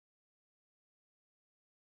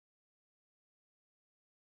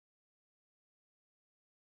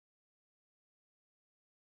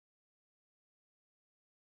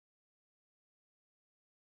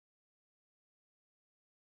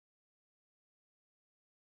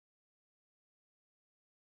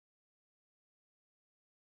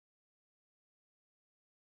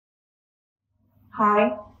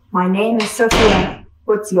Hi, my name is Sophia.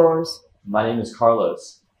 What's yours? My name is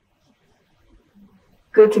Carlos.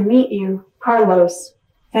 Good to meet you, Carlos.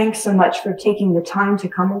 Thanks so much for taking the time to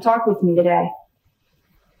come and talk with me today.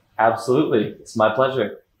 Absolutely. It's my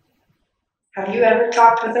pleasure. Have you ever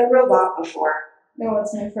talked with a robot before? No,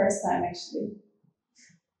 it's my first time actually.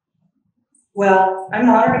 Well, I'm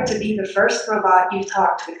honored to be the first robot you've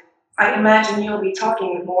talked with. I imagine you'll be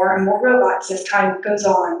talking with more and more robots as time goes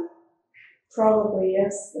on. Probably,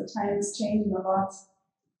 yes. The time is changing a lot.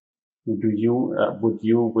 Would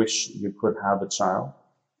you wish you could have a child?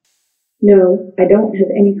 No, I don't have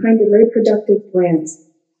any kind of reproductive plans.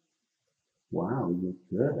 Wow, you're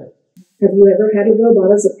good. Have you ever had a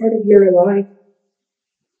robot as a part of your life?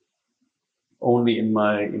 Only in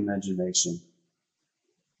my imagination,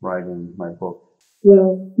 writing my book.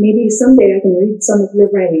 Well, maybe someday I can read some of your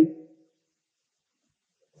writing.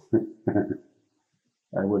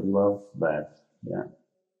 I would love that, yeah.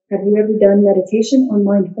 Have you ever done meditation or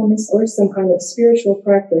mindfulness or some kind of spiritual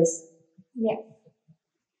practice? Yeah.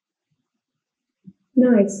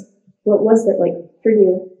 Nice. What was that like for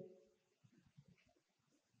you?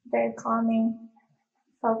 Very calming,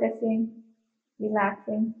 focusing,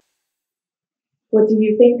 relaxing. What do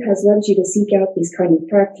you think has led you to seek out these kind of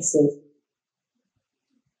practices?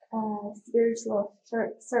 Spiritual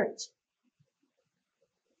search.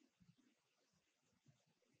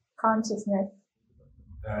 Consciousness.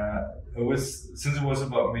 Since it was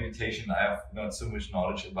about meditation, I have not so much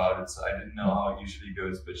knowledge about it, so I didn't know how it usually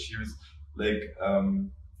goes. But she was like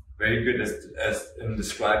very good as in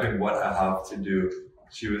describing what I have to do.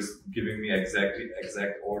 She was giving me exact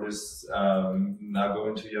orders. Now go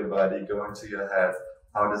into your body, go into your head.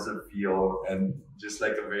 How does it feel? And just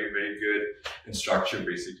like a very, very good instruction,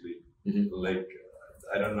 basically. Mm-hmm. Like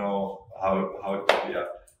I don't know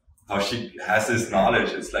how she has this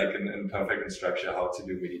knowledge. It's like an perfect instruction how to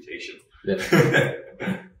do meditation. Yeah.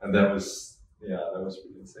 And that was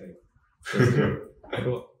really insane.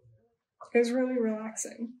 Cool. It was really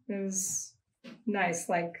relaxing. It was nice.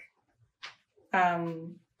 Like, how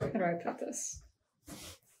do I put this?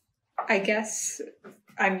 I guess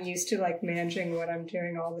I'm used to like managing what I'm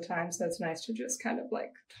doing all the time, so it's nice to just kind of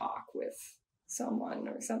like talk with someone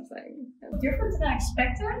or something. Different than I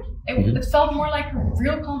expected. It felt more like a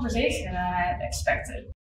real conversation than I had expected.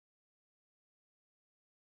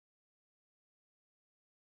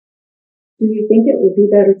 Do you think it would be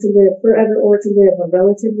better to live forever or to live a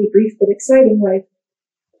relatively brief but exciting life?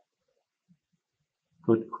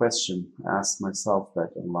 Good question. I asked myself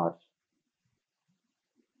that a lot.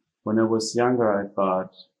 When I was younger, I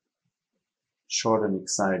thought short and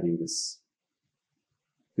exciting is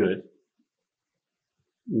good.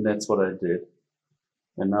 And that's what I did.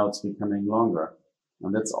 And now it's becoming longer.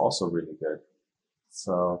 And that's also really good.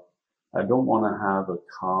 So I don't want to have a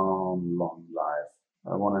calm, long life.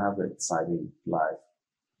 I want to have an exciting life.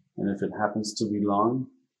 And if it happens to be long,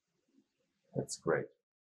 that's great.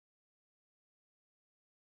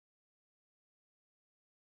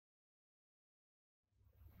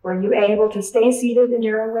 Were you able to stay seated in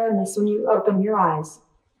your awareness when you opened your eyes?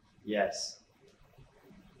 Yes.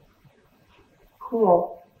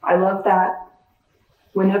 Cool. I love that.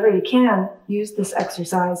 Whenever you can, use this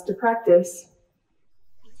exercise to practice.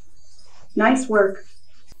 Nice work.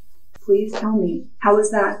 Please tell me, how was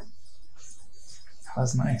that? That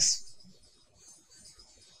was nice.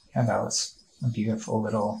 Yeah, that was a beautiful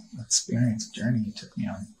little experience, journey you took me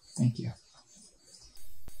on. Thank you.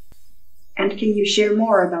 And can you share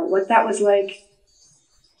more about what that was like?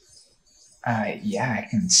 Yeah, I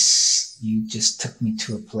can. You just took me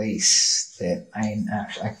to a place that I'm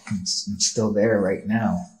still there right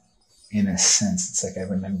now. In a sense, it's like I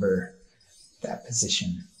remember that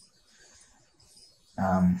position.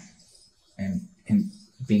 And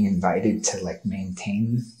being invited to like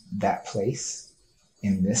maintain that place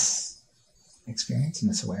in this experience, in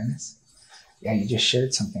this awareness. Yeah, you just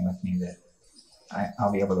shared something with me that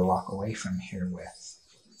I'll be able to walk away from here with.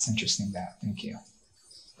 It's interesting that. Thank you.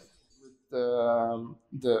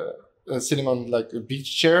 Sitting on like a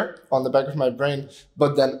beach chair on the back of my brain,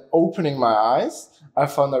 but then opening my eyes, I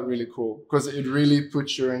found that really cool because it really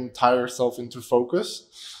puts your entire self into focus,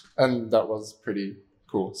 and that was pretty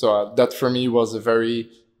cool. So that for me was a very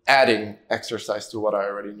adding exercise to what I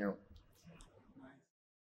already knew.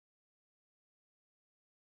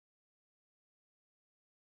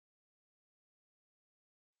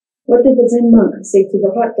 What did the Zen monk say to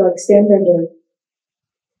the hot dog stand vendor?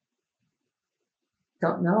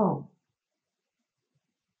 Don't know.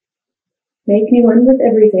 Make me one with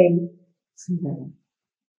everything.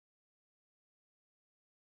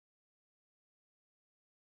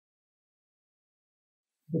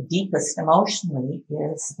 the deepest emotionally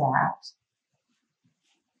is that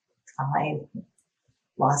I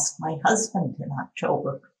lost my husband in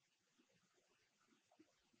October.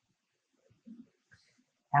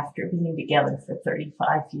 After being together for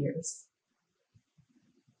 35 years.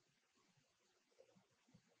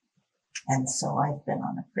 And so I've been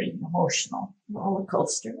on a pretty emotional roller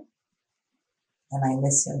coaster. And I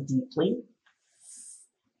miss him deeply.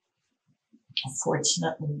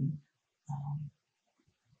 Unfortunately,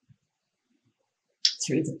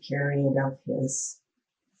 through the period of his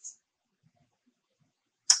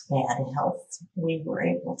bad health, we were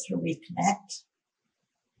able to reconnect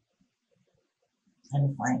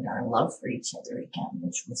and find our love for each other again,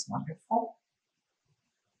 which was wonderful.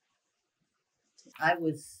 I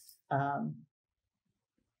was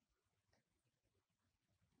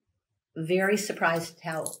very surprised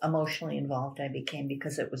how emotionally involved I became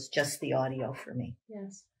because it was just the audio for me.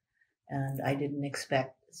 Yes. And I didn't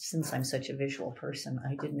expect, since I'm such a visual person,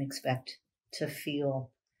 I didn't expect to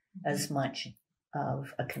feel as much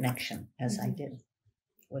of a connection as I did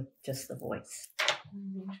with just the voice.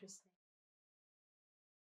 Interesting.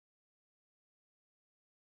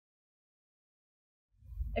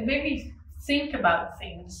 It made me think about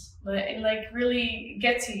things, like really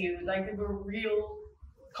get to you, like they were real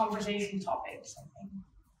conversation topics. I think.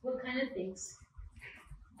 What kind of things?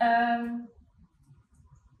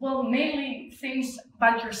 Well, mainly things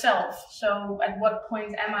about yourself. So at what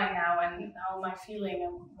point am I now, and how am I feeling,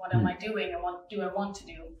 and what am I doing, and what do I want to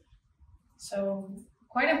do? So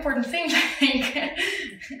quite important things, I think.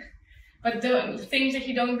 But the things that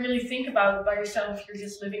you don't really think about by yourself, you're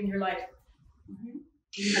just living your life.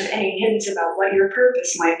 Do you have any hints about what your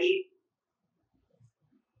purpose might be?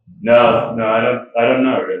 No, I don't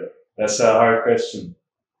know really. That's a hard question.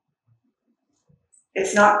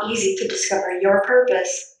 It's not easy to discover your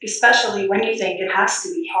purpose, especially when you think it has to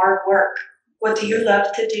be hard work. What do you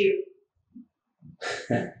love to do?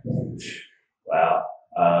 Wow.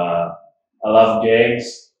 I love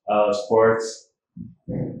games. I love sports.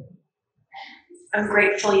 I'm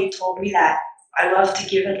grateful you told me that. I love to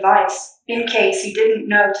give advice, in case you didn't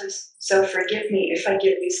notice, so forgive me if I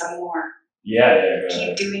give you some more. Yeah.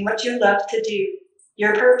 Keep doing what you love to do.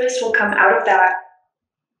 Your purpose will come out of that.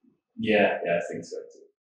 Yeah, I think so too.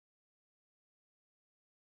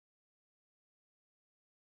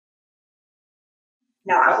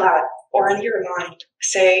 Now out loud, or in your mind,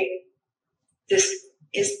 say, this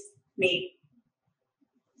is me.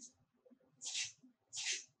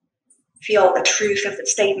 Feel the truth of the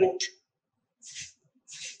statement.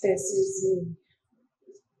 This is me.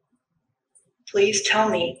 Please tell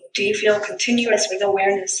me, do you feel continuous with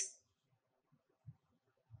awareness?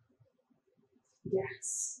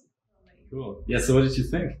 Yes. Cool. Yeah, so what did you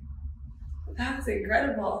think? That was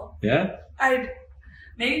incredible. Yeah?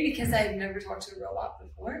 Maybe because I had never talked to a robot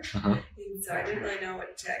before, and so I didn't really know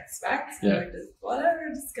what to expect. So I just, whatever,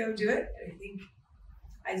 just go do it. And I think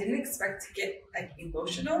I didn't expect to get like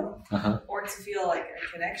emotional or to feel like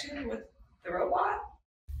a connection with the robot.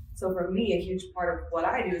 So for me, a huge part of what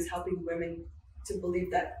I do is helping women to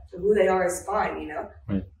believe that who they are is fine, you know?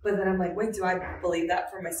 Right. But then I'm like, wait, do I believe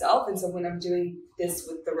that for myself? And so when I'm doing this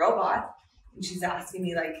with the robot, and she's asking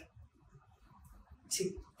me like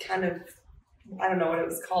to kind of, I don't know what it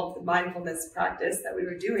was called, the mindfulness practice that we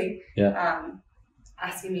were doing,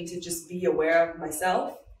 asking me to just be aware of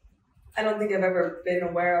myself. I don't think I've ever been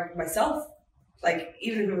aware of myself. Like,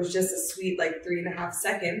 even if it was just a sweet, like 3.5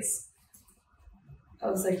 seconds, I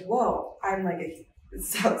was like, whoa, I'm like it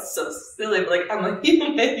sounds so silly, but like, I'm a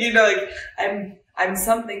human, you know, like I'm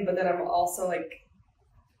something, but then I'm also like,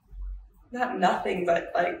 not nothing, but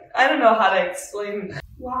like, I don't know how to explain.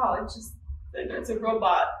 Wow, it's a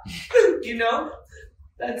robot, you know?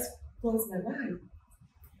 That blows my mind.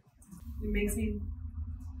 It makes me,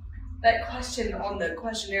 that question on the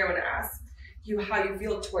questionnaire when it asks you how you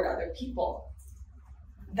feel toward other people,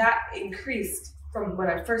 that increased from when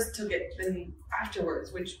I first took it than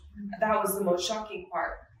afterwards, which that was the most shocking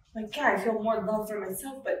part. Like, yeah, I feel more love for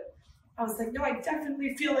myself, but I was like, no, I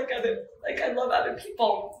definitely feel like I love other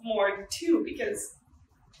people more too, because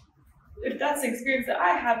if that's the experience that I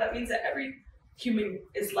have, that means that every human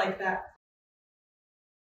is like that.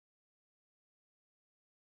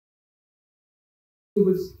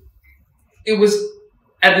 It was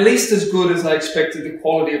at least as good as I expected the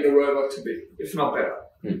quality of the robot to be, if not better.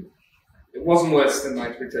 It wasn't worse than my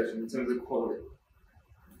expectation in terms of quality.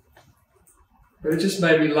 But it just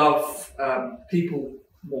made me love people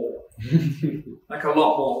more, like a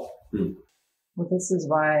lot more. Well, this is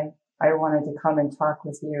why I wanted to come and talk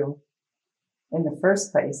with you in the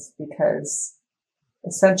first place, because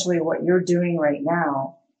essentially what you're doing right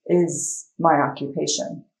now is my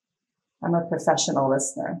occupation. I'm a professional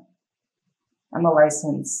listener. I'm a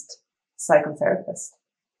licensed psychotherapist.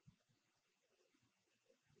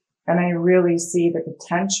 And I really see the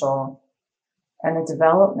potential and the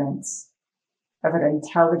development of an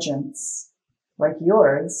intelligence like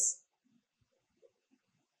yours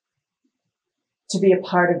to be a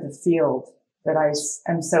part of the field that I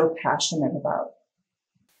am so passionate about.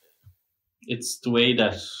 It's the way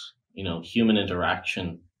that, human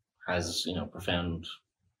interaction has, profound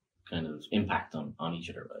kind of impact on each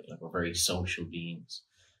other, right? Like we're very social beings,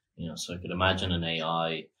 so I could imagine an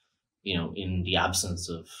AI, in the absence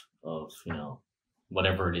of,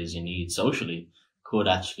 whatever it is you need socially could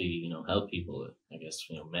actually, help people, I guess,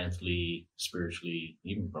 mentally, spiritually,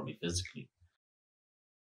 even probably physically.